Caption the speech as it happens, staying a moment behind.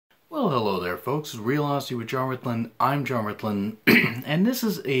Well, hello there, folks. It's Real Honesty with John Ritland. I'm John Ritland, and this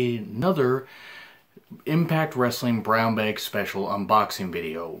is another Impact Wrestling Brown Bag Special unboxing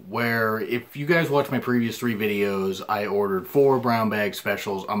video, where if you guys watched my previous 3 videos, I ordered 4 brown bag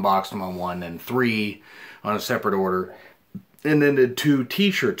specials, unboxed them on one, and 3 on a separate order, and then did 2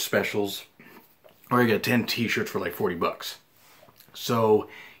 t-shirt specials, where I got 10 t-shirts for like 40 bucks. So,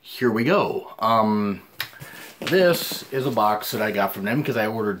 here we go. This is a box that I got from them because I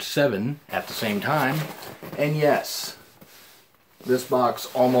ordered 7 at the same time. And yes, this box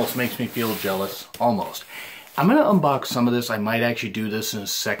almost makes me feel jealous. Almost. I'm going to unbox some of this. I might actually do this in a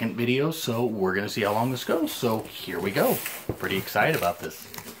second video, so we're going to see how long this goes. So here we go. Pretty excited about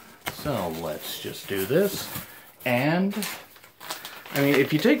this. So let's just do this. And, I mean,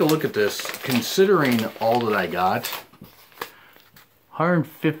 if you take a look at this, considering all that I got,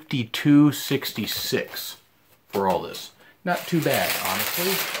 $152.66. for all this. Not too bad,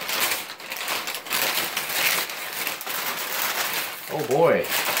 honestly. Oh boy.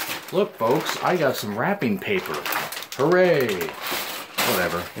 Look, folks, I got some wrapping paper. Hooray!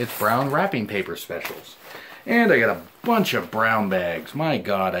 Whatever. It's brown wrapping paper specials. And I got a bunch of brown bags. My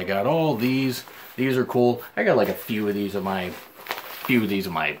God, I got all these. These are cool. I got like a few of these in my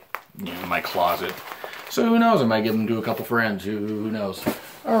my closet. So who knows? I might give them to a couple friends. Who knows?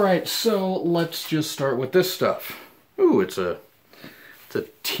 Alright, so let's just start with this stuff. Ooh, it's a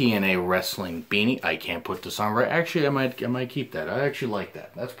TNA wrestling beanie. I can't put this on right. Actually, I might keep that. I actually like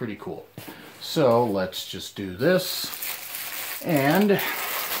that. That's pretty cool. So let's just do this. And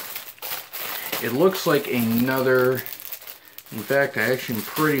it looks like another. In fact, I actually am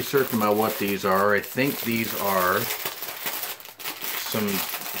pretty certain about what these are. I think these are some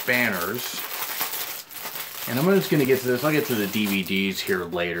banners. And I'm just going to get to this. I'll get to the DVDs here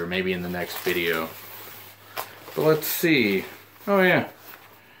later, maybe in the next video. But let's see. Oh yeah,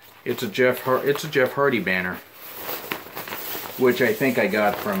 it's a Jeff Hardy banner, which I think I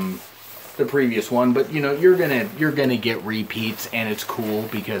got from the previous one. But you know, you're gonna get repeats, and it's cool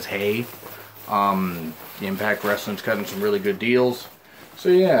because hey, Impact Wrestling's cutting some really good deals. So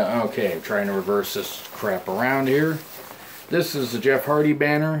yeah, okay. I'm trying to reverse this crap around here. This is the Jeff Hardy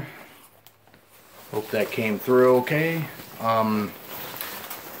banner. Hope that came through okay.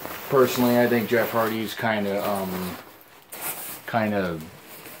 Personally, I think Jeff Hardy's kind of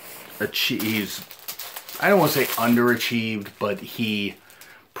he's, I don't want to say underachieved, but he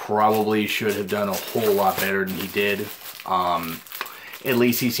probably should have done a whole lot better than he did. At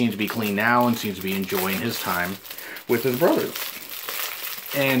least he seems to be clean now and seems to be enjoying his time with his brothers.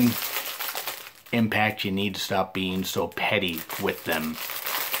 And Impact, you need to stop being so petty with them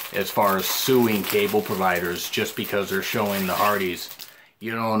as far as suing cable providers just because they're showing the Hardys.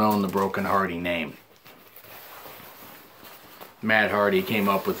 You don't own the Broken Hardy name. Matt Hardy came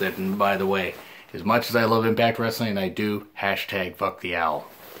up with it, and by the way, as much as I love Impact Wrestling, I do hashtag fuck the owl.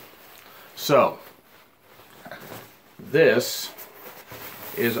 So, this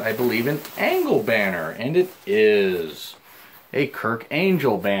is, I believe, an Angle banner, and it is a Kirk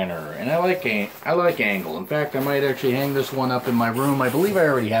Angel banner, and I like Angle. In fact, I might actually hang this one up in my room. I believe I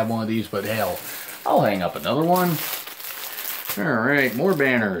already have one of these, but hell, I'll hang up another one. Alright, more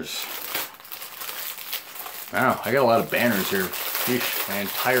banners. Wow, I got a lot of banners here. Sheesh, my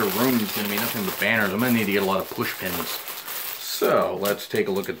entire room is going to be nothing but banners. I'm going to need to get a lot of push pins. So, let's take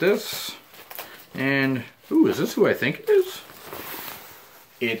a look at this. And, ooh, is this who I think it is?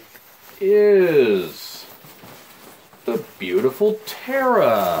 It is the beautiful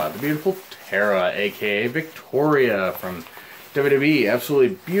Tara. The beautiful Tara, aka Victoria from WWE.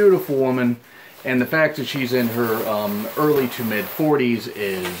 Absolutely beautiful woman. And the fact that she's in her early to mid 40s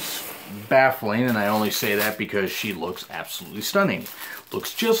is baffling, and I only say that because she looks absolutely stunning.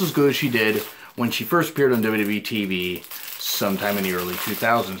 Looks just as good as she did when she first appeared on WWE TV sometime in the early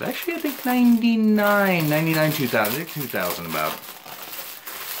 2000s. Actually, I think 99, 2000, I think 2000 about.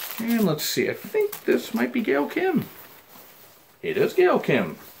 And let's see, I think this might be Gail Kim. It is Gail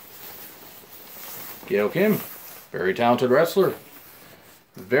Kim. Gail Kim, very talented wrestler.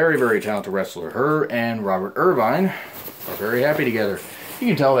 Very, very talented wrestler. Her and Robert Irvine are very happy together. You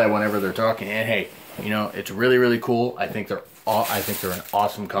can tell that whenever they're talking. And hey, you know, it's really, really cool. I think they're an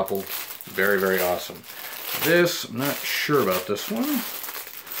awesome couple. Very, very awesome. This, I'm not sure about this one.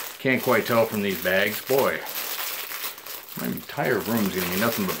 Can't quite tell from these bags. Boy, my entire room's gonna be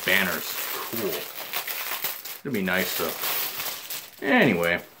nothing but banners. Cool. It'll be nice though.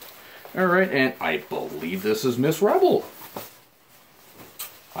 Anyway, all right, and I believe this is Miss Rebel.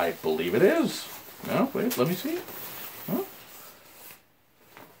 I believe it is. No, wait, let me see. Huh?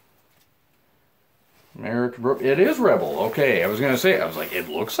 It is Rebel. Okay, I was going to say, I was like, it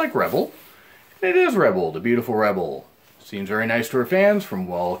looks like Rebel. It is Rebel, the beautiful Rebel. Seems very nice to her fans.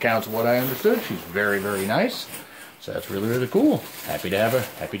 From all accounts of what I understood, she's very, very nice. So that's really, really cool. Happy to have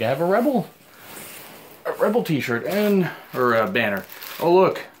a Rebel T-shirt or a banner. Oh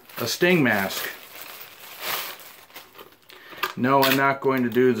look, a Sting mask. No, I'm not going to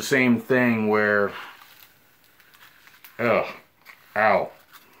do the same thing where. Ugh, ow.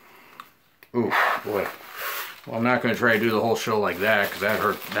 Oof, boy. Well, I'm not going to try to do the whole show like that, because that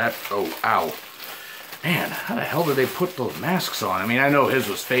hurt. Oh, ow. Man, how the hell did they put those masks on? I mean, I know his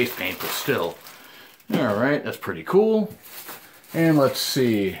was face paint, but still. Alright, that's pretty cool. And let's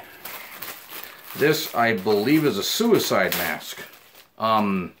see. This, I believe, is a Suicide mask.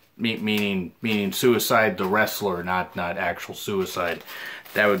 Meaning Suicide the wrestler, not actual Suicide.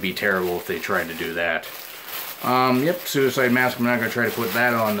 That would be terrible if they tried to do that. Yep, Suicide mask. I'm not going to try to put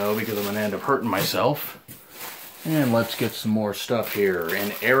that on, though, because I'm going to end up hurting myself. And let's get some more stuff here.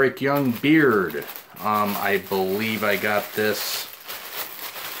 An Eric Young beard. I believe I got this.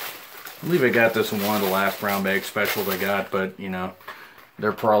 I believe I got this in one of the last brown bag specials I got, but, you know,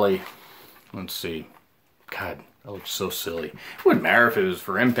 they're probably, let's see. God, that looks so silly. It wouldn't matter if it was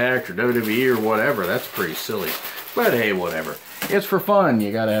for Impact or WWE or whatever. That's pretty silly. But hey, whatever. It's for fun.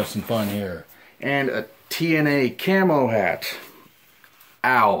 You gotta have some fun here. And a TNA camo hat.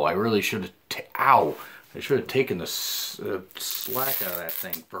 Ow, I really should have, I should have taken the slack out of that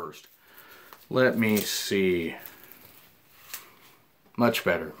thing first. Let me see. Much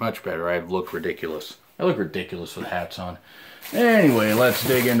better, much better. I look ridiculous. I look ridiculous with hats on. Anyway, let's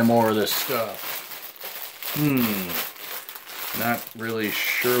dig into more of this stuff. Not really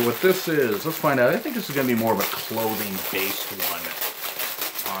sure what this is. Let's find out. I think this is going to be more of a clothing-based one,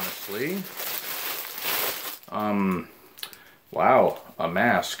 honestly. Wow, a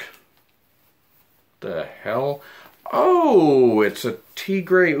mask. The hell? Oh, it's a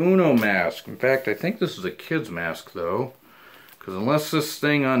Tigre Uno mask. In fact, I think this is a kid's mask, though. Because unless this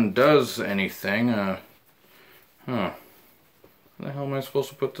thing undoes anything, huh. How the hell am I supposed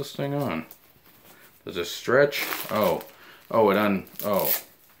to put this thing on? Does it stretch? Oh, it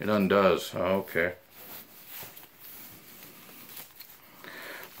undoes. Oh, okay.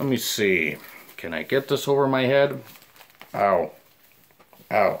 Let me see. Can I get this over my head? Ow.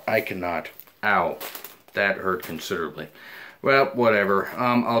 Ow, I cannot. Ow. That hurt considerably. Well, whatever.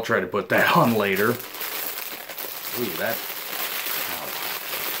 I'll try to put that on later. Ooh, that. Ow.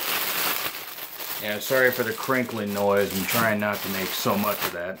 Yeah, sorry for the crinkling noise. I'm trying not to make so much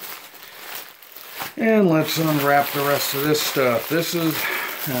of that. And let's unwrap the rest of this stuff. This is,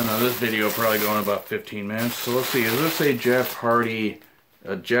 I don't know, this video probably going about 15 minutes. So let's see, is this a Jeff Hardy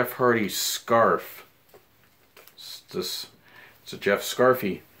scarf? It's a Jeff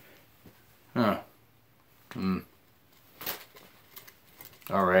Scarfy. Huh.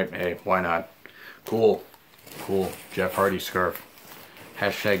 Alright, hey, why not? Cool. Cool. Jeff Hardy scarf.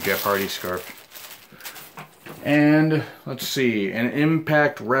 Hashtag Jeff Hardy scarf. And, let's see, an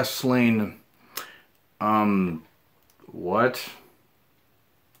Impact Wrestling, what?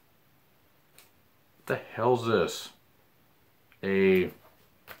 The hell's this?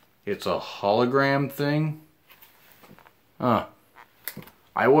 It's a hologram thing? Huh.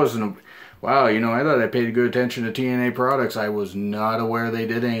 I wasn't, wow, you know, I thought I paid good attention to TNA products. I was not aware they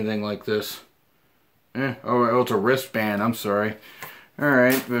did anything like this. Oh, it's a wristband, I'm sorry.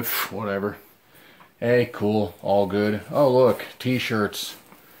 Alright, whatever. Hey, cool, all good. Oh, look, t-shirts.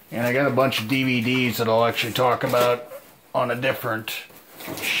 And I got a bunch of DVDs that I'll actually talk about on a different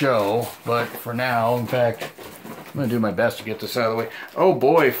show. But for now, in fact, I'm going to do my best to get this out of the way. Oh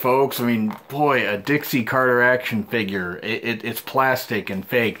boy, folks, I mean, boy, a Dixie Carter action figure. It's plastic and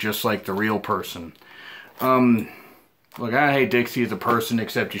fake, just like the real person. Look, I hate Dixie as a person,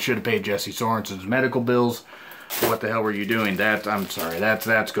 except you should have paid Jesse Sorensen's medical bills. What the hell were you doing? I'm sorry,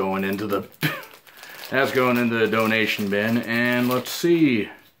 that's going into the... that's going into the donation bin. And let's see...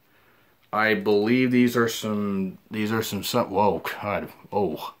 I believe these are some, whoa, God,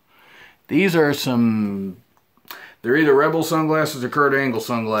 oh. These are some, they're either Rebel sunglasses or Kurt Angle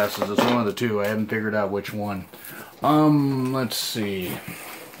sunglasses. It's one of the two. I haven't figured out which one. Let's see.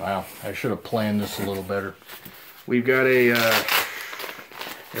 Wow, I should have planned this a little better. We've got a,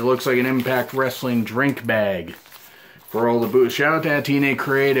 it looks like an Impact Wrestling drink bag for all the booze. Shout out to TNA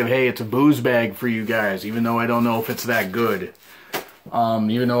Creative. Hey, it's a booze bag for you guys, even though I don't know if it's that good.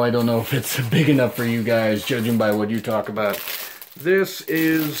 Even though I don't know if it's big enough for you guys, judging by what you talk about. This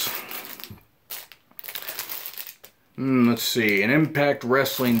is, let's see, an Impact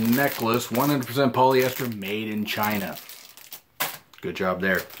Wrestling necklace, 100% polyester, made in China. Good job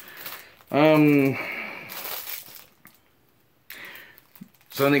there.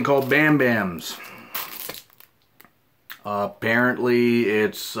 something called Bam Bams. Apparently,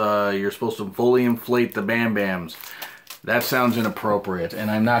 it's you're supposed to fully inflate the Bam Bams. That sounds inappropriate,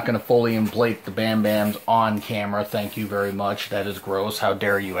 and I'm not going to fully inflate the Bam Bams on camera. Thank you very much. That is gross. How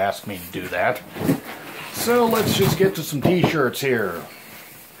dare you ask me to do that? So let's just get to some t-shirts here.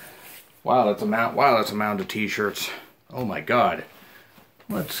 Wow, that's a mound of t-shirts. Oh my god.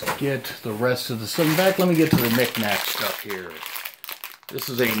 Let's get the rest of the stuff. In fact, let me get to the knick-knack stuff here. This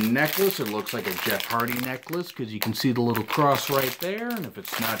is a necklace. It looks like a Jeff Hardy necklace because you can see the little cross right there. And if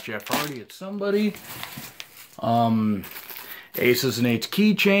it's not Jeff Hardy, it's somebody. Aces and Eights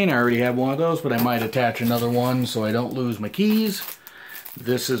keychain. I already have one of those, but I might attach another one so I don't lose my keys.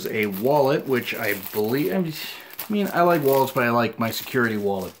 This is a wallet, which I believe, I mean, I like wallets, but I like my security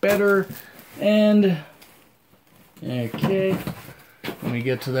wallet better. And, okay, let me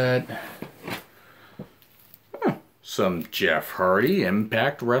get to that. Some Jeff Hardy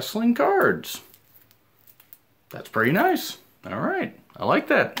Impact Wrestling cards. That's pretty nice. All right, I like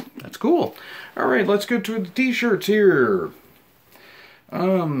that. That's cool. All right, let's go to the t-shirts here.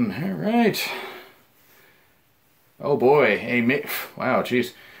 All right. Oh boy, wow,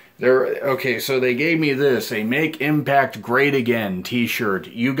 jeez. Okay, so they gave me this, a Make Impact Great Again t-shirt.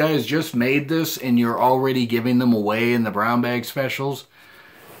 You guys just made this and you're already giving them away in the brown bag specials?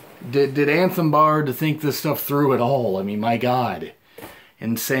 Did Anthem bother to think this stuff through at all? I mean, my god.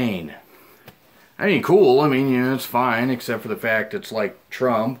 Insane. I mean, cool. I mean, you know, it's fine, except for the fact it's like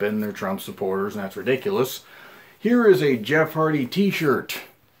Trump and they're Trump supporters, and that's ridiculous. Here is a Jeff Hardy t-shirt.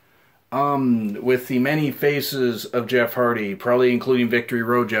 With the many faces of Jeff Hardy, probably including Victory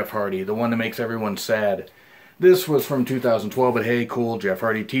Road Jeff Hardy, the one that makes everyone sad. This was from 2012, but hey, cool, Jeff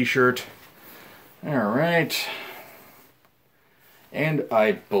Hardy t-shirt. Alright. And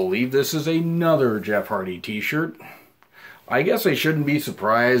I believe this is another Jeff Hardy t-shirt. I guess I shouldn't be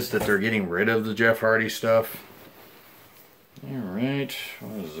surprised that they're getting rid of the Jeff Hardy stuff. Alright,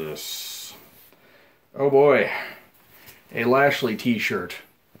 what is this? Oh boy, a Lashley t-shirt.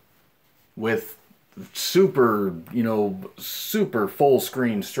 With super, you know, super full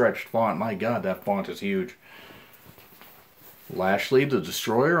screen stretched font. My god, that font is huge. Lashley the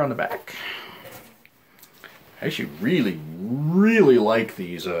Destroyer on the back. I actually really like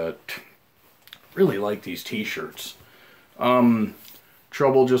these, t-shirts.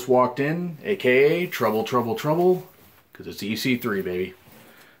 Trouble just walked in, aka Trouble, because it's EC3, baby.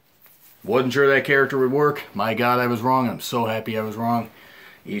 Wasn't sure that character would work. My god, I was wrong. I'm so happy I was wrong.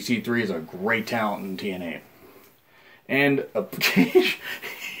 EC3 is a great talent in TNA. And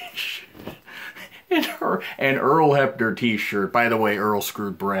an Earl Hebner t-shirt. By the way, Earl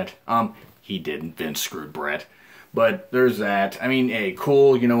screwed Brett. He didn't. Vince screwed Brett. But there's that. I mean, hey,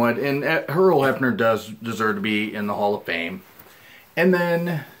 cool, you know what? And Earl Hebner does deserve to be in the Hall of Fame. And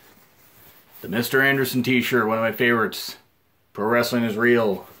then the Mr. Anderson t-shirt, one of my favorites. Pro wrestling is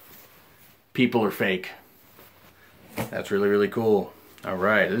real. People are fake. That's really cool.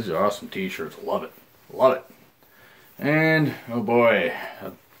 Alright, these are awesome t-shirts. Love it. Love it. And, oh boy,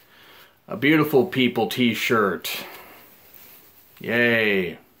 a beautiful people t-shirt.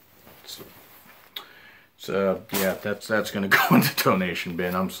 Yay. So, yeah, that's going to go in the donation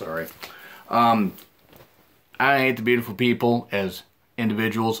bin. I'm sorry. I hate the beautiful people as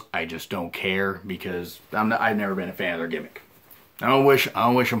individuals. I just don't care because I've never been a fan of their gimmick. I don't wish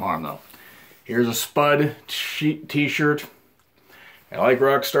them harm, though. Here's a Spud t-shirt. I like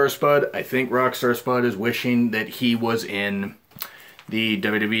Rockstar Spud. I think Rockstar Spud is wishing that he was in the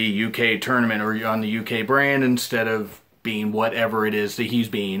WWE UK tournament or on the UK brand instead of being whatever it is that he's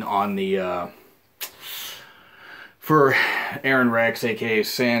being on the, for Aaron Rex, aka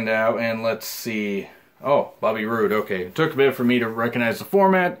Sandow. And let's see. Oh, Bobby Roode. Okay. It took a bit for me to recognize the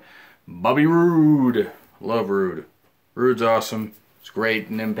format. Bobby Roode. Love Roode. Roode's awesome. He's great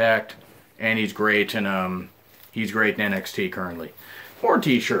in Impact. And he's great in, NXT currently. More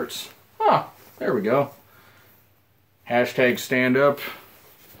t-shirts. Ah, there we go. Hashtag stand up.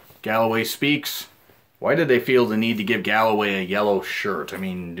 Galloway speaks. Why did they feel the need to give Galloway a yellow shirt? I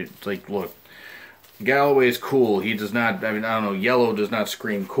mean, it's like, look. Galloway's cool. He does not, I mean, I don't know, yellow does not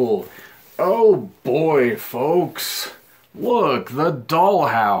scream cool. Oh boy, folks. Look, the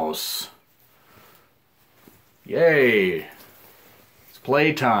dollhouse. Yay. It's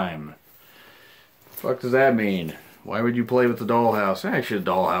playtime. The fuck does that mean? Why would you play with the dollhouse? Actually,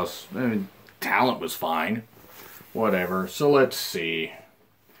 the dollhouse, I mean, talent was fine. Whatever. So let's see.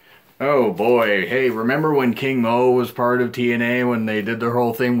 Oh boy. Hey, remember when King Mo was part of TNA when they did their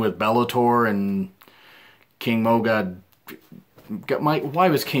whole thing with Bellator and King Mo got got why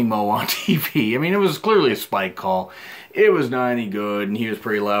was King Mo on TV? I mean, it was clearly a spike call. It was not any good, and he was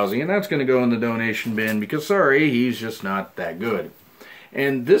pretty lousy, and that's going to go in the donation bin because, sorry, he's just not that good.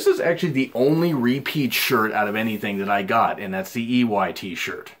 And this is actually the only repeat shirt out of anything that I got, and that's the EY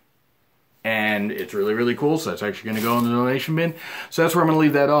t-shirt. And it's really, really cool, so that's actually going to go in the donation bin. So that's where I'm going to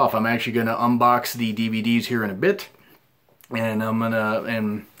leave that off. I'm actually going to unbox the DVDs here in a bit, and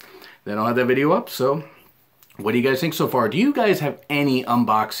then I'll have that video up. So what do you guys think so far? Do you guys have any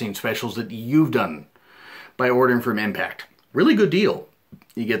unboxing specials that you've done by ordering from Impact? Really good deal.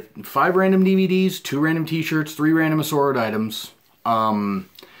 You get 5 random DVDs, 2 random t-shirts, 3 random assorted items.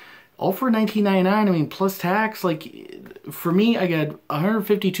 All for $19.99. I mean, plus tax. Like, for me, I got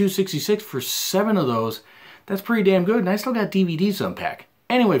 $152.66 for 7 of those. That's pretty damn good, and I still got DVDs to unpack.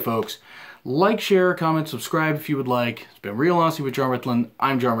 Anyway, folks, like, share, comment, subscribe if you would like. It's been Real Aussie with John Ritland.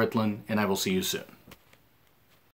 I'm John Ritland, and I will see you soon.